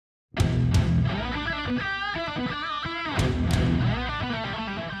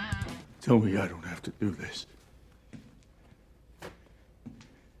Tell me I don't have to do this.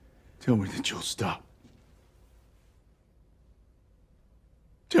 Tell me that you'll stop.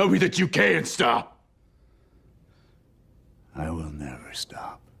 Tell me that you can stop. I will never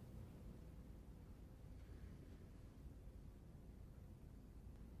stop.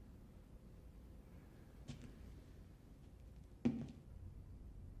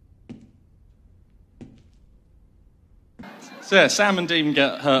 So yeah, Sam and Dean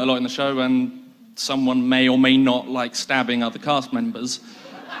get hurt a lot in the show, and someone may or may not like stabbing other cast members.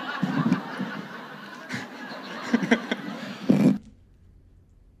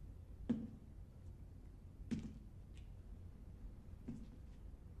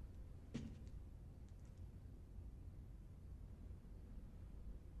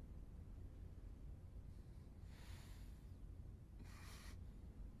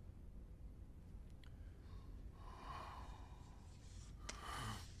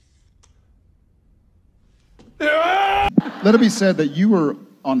 Let it be said that you were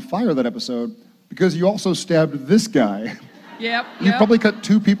on fire that episode because you also stabbed this guy. Yep. You probably cut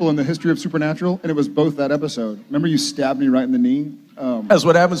 2 people in the history of Supernatural, and it was both that episode. Remember you stabbed me right in the knee? That's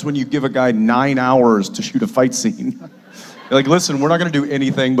what happens when you give a guy 9 hours to shoot a fight scene. You're like, listen, we're not going to do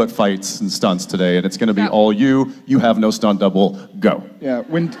anything but fights and stunts today, and it's going to be all you. You have no stunt double. Go. Yeah,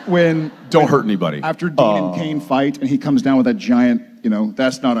 when Don't hurt anybody. After Dean and Kane fight, and he comes down with that giant, you know,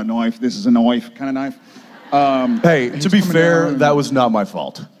 that's not a knife, this is a knife kind of knife. Hey, to be fair, that was not my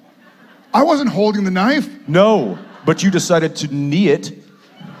fault. I wasn't holding the knife. No, but you decided to knee it.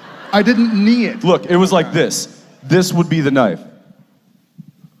 I didn't knee it. Look, it was like this. This would be the knife.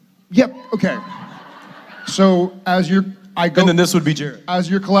 Yep, okay. So as you're, And then this would be Jared. As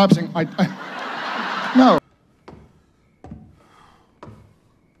you're collapsing, no.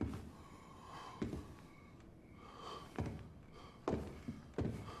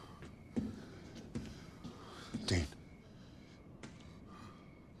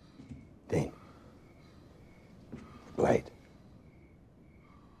 Dean. Blade.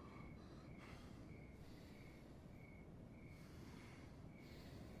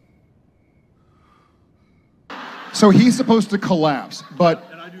 So he's supposed to collapse, but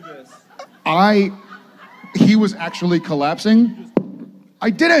And I do this. he was actually collapsing. I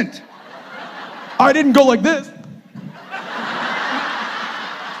didn't. I didn't go like this.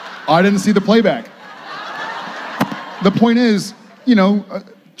 I didn't see the playback. The point is, you know,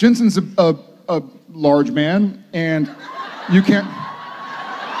 Jensen's a large man, and you can't.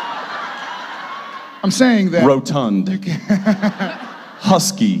 I'm saying that. Rotund. You can't.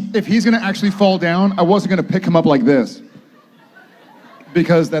 Husky. If he's gonna actually fall down, I wasn't gonna pick him up like this,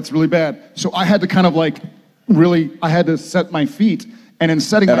 because that's really bad. So I had to kind of like, I had to set my feet, and in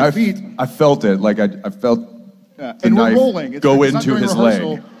setting my feet, I felt it. Like I felt the and knife we're rolling. go it's not into during his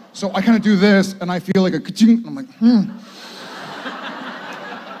rehearsal. leg. So I kind of do this, and I feel like a ka-ching. I'm like,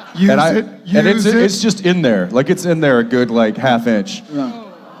 It's just in there. Like it's in there a good like half inch.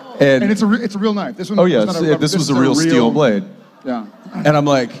 Yeah. And it's a real knife. This one. Oh yeah, was not a rubber, this was a real steel blade. Yeah. And I'm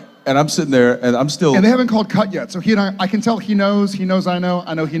like, and I'm sitting there, and I'm still. And they haven't called cut yet, so he and I can tell he knows I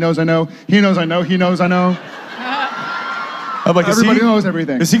know he knows I know, he knows I know, he knows I know. I'm like, everybody knows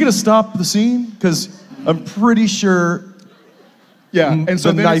everything. Is he gonna stop the scene? Because I'm pretty sure. Yeah, and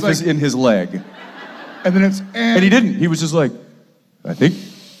so the knife is in his leg. And then it's and he didn't. He was just like, I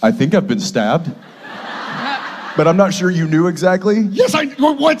think I've been stabbed. But I'm not sure you knew exactly. Yes,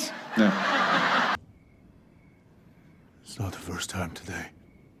 what? Yeah. It's not the first time today.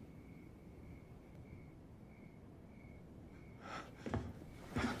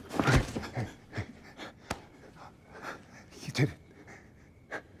 You did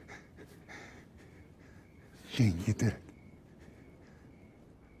it. Gene, you did it.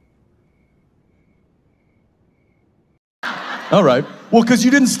 All right. Well, because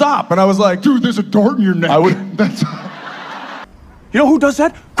you didn't stop, and I was like, dude, there's a dart in your neck. I would. You know who does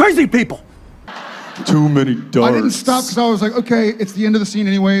that? Crazy people. Too many darts. I didn't stop because I was like, okay, it's the end of the scene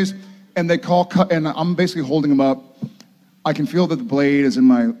anyways, and they call cut, and I'm basically holding him up. I can feel that the blade is in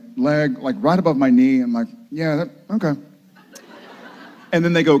my leg, like right above my knee. I'm like, yeah, okay. And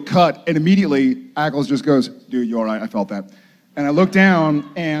then they go cut, and immediately Ackles just goes, dude, you all right? I felt that. And I look down,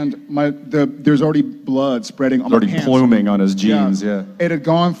 and there's already blood spreading on my pants. Already pluming on his jeans, yeah. It had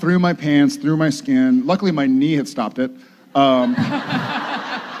gone through my pants, through my skin. Luckily, my knee had stopped it. Who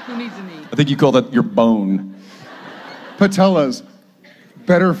needs a knee? I think you call that your bone. Patellas,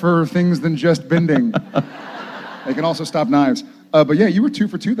 better for things than just bending. They can also stop knives. But yeah, you were 2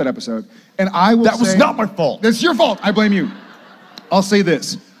 for 2 that episode. And I will say... That was not my fault. That's your fault. I blame you. I'll say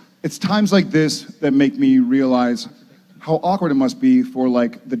this. It's times like this that make me realize how awkward it must be for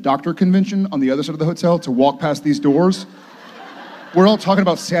like the doctor convention on the other side of the hotel to walk past these doors. We're all talking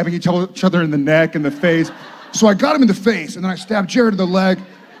about stabbing each other in the neck and the face. So I got him in the face, and then I stabbed Jared in the leg.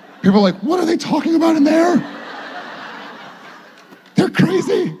 People are like, what are they talking about in there? They're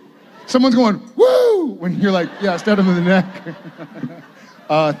crazy. Someone's going, woo, when you're like, yeah, I stabbed him in the neck.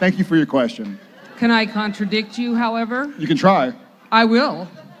 Thank you for your question. Can I contradict you, however? You can try. I will.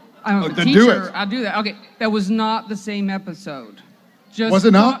 I'm a then teacher. do it. I'll do that. Okay, that was not the same episode. Just Was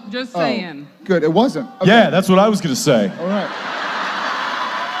it not? Just Oh, saying. good, it wasn't. Okay. Yeah, that's what I was gonna say. All right.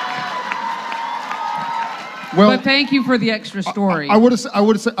 Well, But thank you for the extra story. I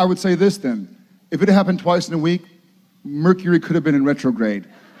would say this then. If it had happened twice in a week, Mercury could have been in retrograde.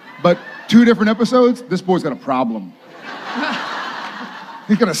 But 2 different episodes, this boy's got a problem.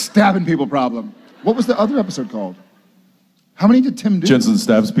 He's got a stabbing people problem. What was the other episode called? How many did Tim do? Jensen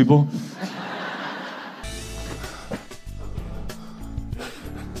stabs people.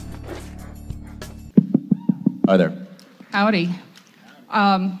 Hi there. Howdy.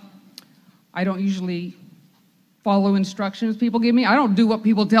 I don't usually follow instructions people give me. I don't do what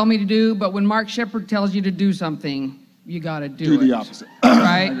people tell me to do, but when Mark Sheppard tells you to do something, you gotta do it. Do the opposite.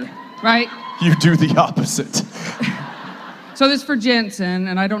 Right? Right? You do the opposite. So this is for Jensen,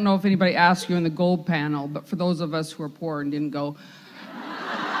 and I don't know if anybody asked you in the gold panel, but for those of us who are poor and didn't go,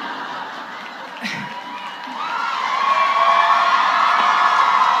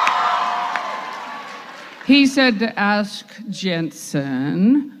 he said to ask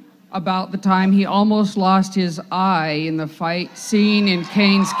Jensen about the time he almost lost his eye in the fight scene in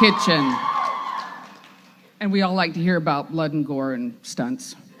Kane's kitchen. And we all like to hear about blood and gore and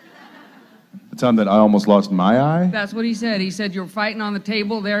stunts. The time that I almost lost my eye? That's what he said. He said you were fighting on the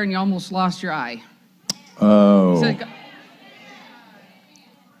table there and you almost lost your eye. Oh. He said,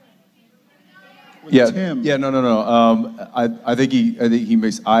 Yeah, Tim. yeah, no. I think he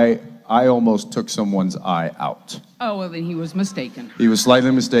makes. I almost took someone's eye out. oh, well, then he was mistaken. He was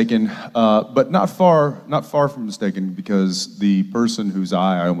slightly mistaken, but not far from mistaken, because the person whose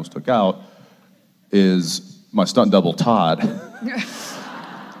eye I almost took out is my stunt double, Todd.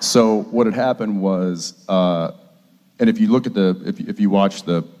 So what had happened was, and if you look at if you watch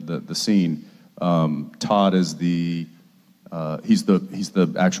the scene, Todd is he's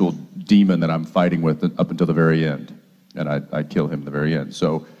the actual demon that I'm fighting with up until the very end, and I kill him at the very end.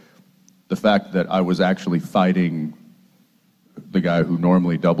 So the fact that I was actually fighting the guy who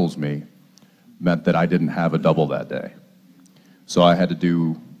normally doubles me meant that I didn't have a double that day. So I had to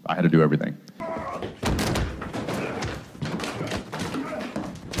do everything.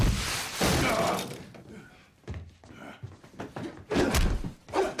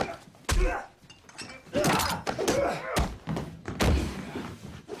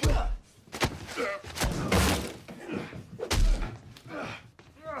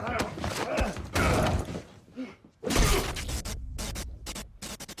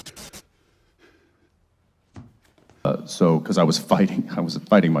 So, because I was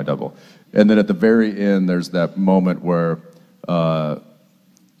fighting my double, and then at the very end, there's that moment where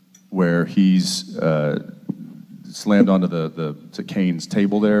he's slammed onto to Kane's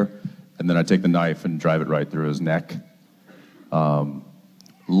table there, and then I take the knife and drive it right through his neck.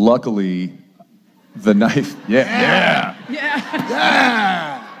 Luckily, the knife, yeah.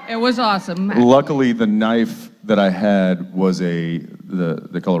 It was awesome. Luckily, the knife that I had was they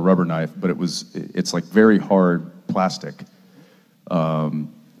call it a rubber knife, but it's like very hard plastic.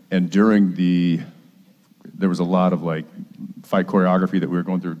 And there was a lot of like fight choreography that we were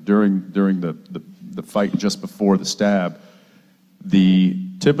going through during the fight just before the stab. The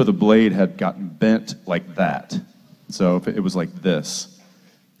tip of the blade had gotten bent like that, so it was like this,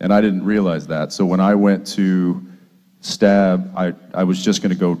 and I didn't realize that. So when I went to stab, I was just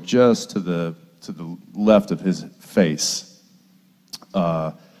going to go just to the left of his face,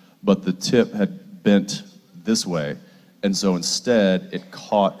 but the tip had bent this way, and so instead it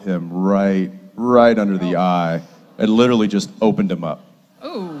caught him right under the eye and literally just opened him up.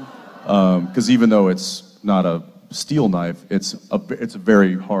 Oh. Because even though it's not a steel knife, it's a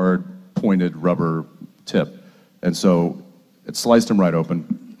very hard pointed rubber tip, and so it sliced him right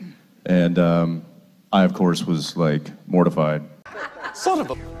open, and I of course was like mortified. Son of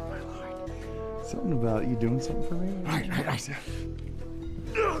a... Something about you doing something for me? Right.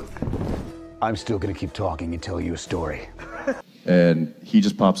 I'm still gonna keep talking and tell you a story. And he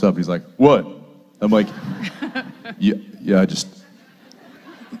just pops up. He's like, "What?" I'm like, "Yeah,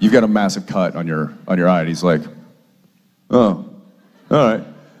 you've got a massive cut on your eye." And he's like, "Oh, all right.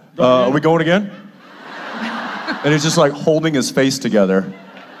 Are we going again?" And he's just like holding his face together.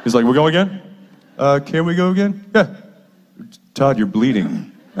 He's like, "We're going again? Can we go again?" "Yeah, Todd, you're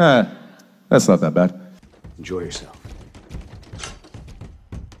bleeding. That's not that bad. Enjoy yourself.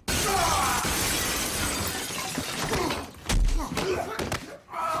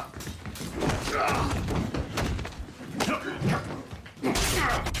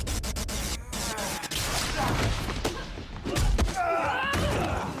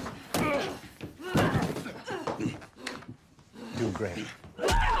 Doing great.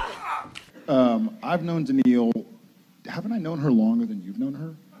 I've known Danielle. Haven't I known her longer than you've known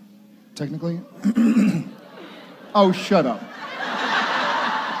her? Technically? Oh, shut up.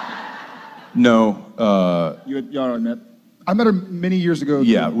 No. You already met? I met her many years ago.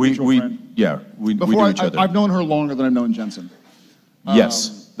 Yeah, through a we mutual friend. knew Before each other. I've known her longer than I've known Jensen.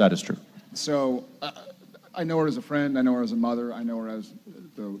 Yes, that is true. So I know her as a friend. I know her as a mother. I know her as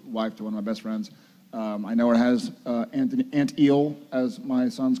the wife to one of my best friends. I know her as Aunt Eel, as my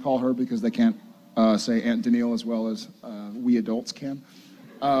sons call her, because they can't say Aunt Danielle as well as we adults can.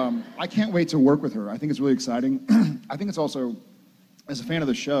 I can't wait to work with her. I think it's really exciting. I think it's also, as a fan of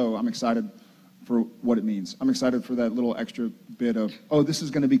the show, I'm excited for what it means. I'm excited for that little extra bit of, oh, this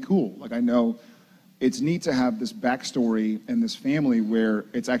is going to be cool. Like, I know it's neat to have this backstory and this family where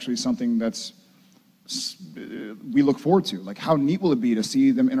it's actually something that's we look forward to. Like, how neat will it be to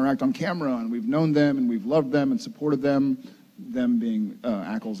see them interact on camera, and we've known them and we've loved them and supported them being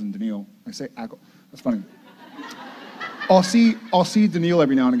Ackles and Danielle. I say Ackles, that's funny. I'll see Danielle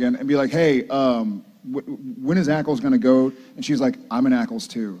every now and again and be like, hey, when is Ackles gonna go? And she's like, I'm an Ackles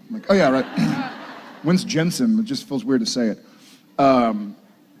too. I'm like, oh yeah, right. When's Jensen? It just feels weird to say it.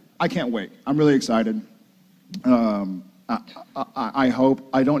 I can't wait. I'm really excited. I hope,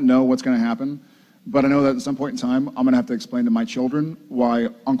 I don't know what's gonna happen, but I know that at some point in time, I'm gonna have to explain to my children why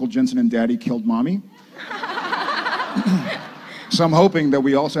Uncle Jensen and Daddy killed Mommy. So I'm hoping that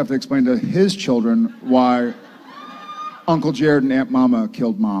we also have to explain to his children why Uncle Jared and Aunt Mama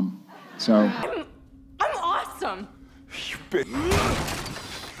killed Mom. So. I'm awesome.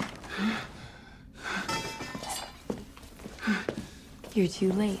 You're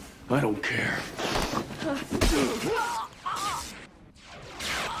too late. I don't care.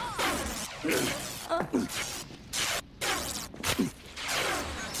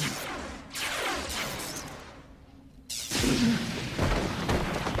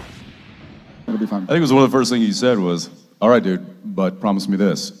 It'll be fun. I think it was one of the first things he said was, all right, dude, but promise me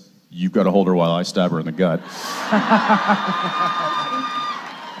this. You've got to hold her while I stab her in the gut.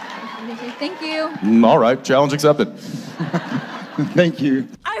 Thank you. All right, challenge accepted. Thank you.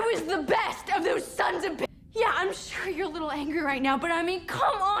 I was the best of those sons of bitch. Yeah, I'm sure you're a little angry right now, but I mean,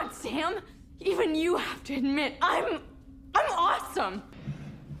 come on, Sam. Even you have to admit, I'm awesome.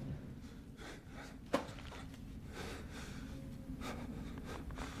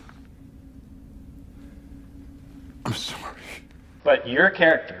 I'm sorry. But your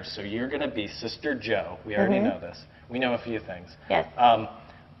character, so you're going to be Sister Joe. We already know this. We know a few things. Yes.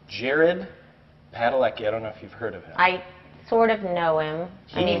 Jared Padalecki, I don't know if you've heard of him. I sort of know him.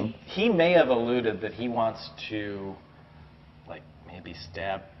 He may have alluded that he wants to, like, maybe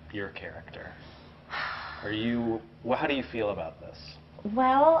stab your character. Are you, how do you feel about this?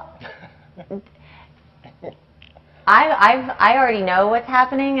 Well, I already know what's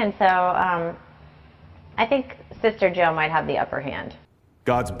happening, and so I think Sister Joe might have the upper hand.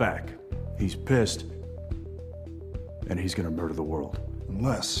 God's back. He's pissed. And he's gonna murder the world.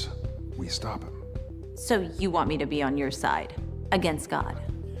 Unless we stop him. So you want me to be on your side, against God?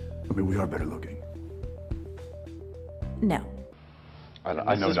 I mean, we are better looking. No. I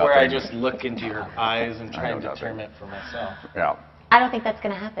know this is where I just look into your eyes and try and determine it for myself. Yeah. I don't think that's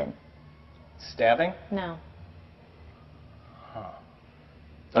going to happen. Stabbing? No.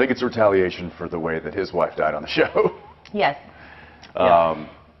 I think it's retaliation for the way that his wife died on the show. Yes. But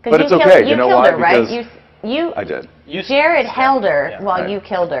it's okay. You know killed why? Her, right? Because I did. Jared held her while you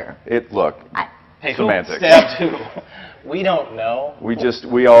killed her. Look. Hey, semantics. Who stabbed who? We don't know.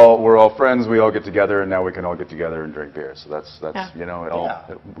 We're all friends. We all get together, and now we can all get together and drink beer. So that's you know,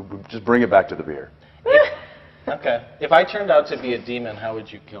 just bring it back to the beer. Okay. If I turned out to be a demon, how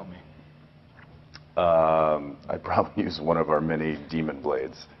would you kill me? I'd probably use one of our many demon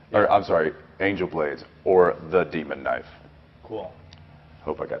blades, or I'm sorry, angel blades, or the demon knife. Cool.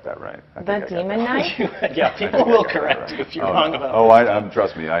 Hope I got that right. The demon knife? Yeah, people will correct you if you're wrong about that.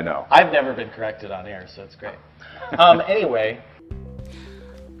 Trust me, I know. I've never been corrected on air, so it's great. Anyway.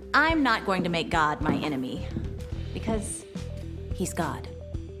 I'm not going to make God my enemy, because he's God.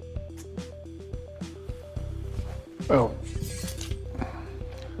 Well,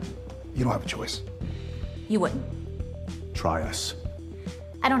 you don't have a choice. You wouldn't. Try us.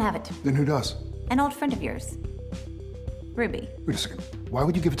 I don't have it. Then who does? An old friend of yours. Ruby. Wait a second. Why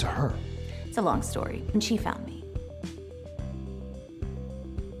would you give it to her? It's a long story, and she found me.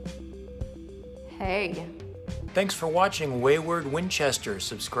 Hey. Thanks for watching Wayward Winchester.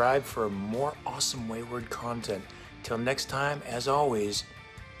 Subscribe for more awesome Wayward content. Till next time, as always,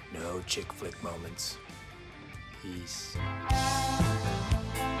 no chick flick moments. Peace.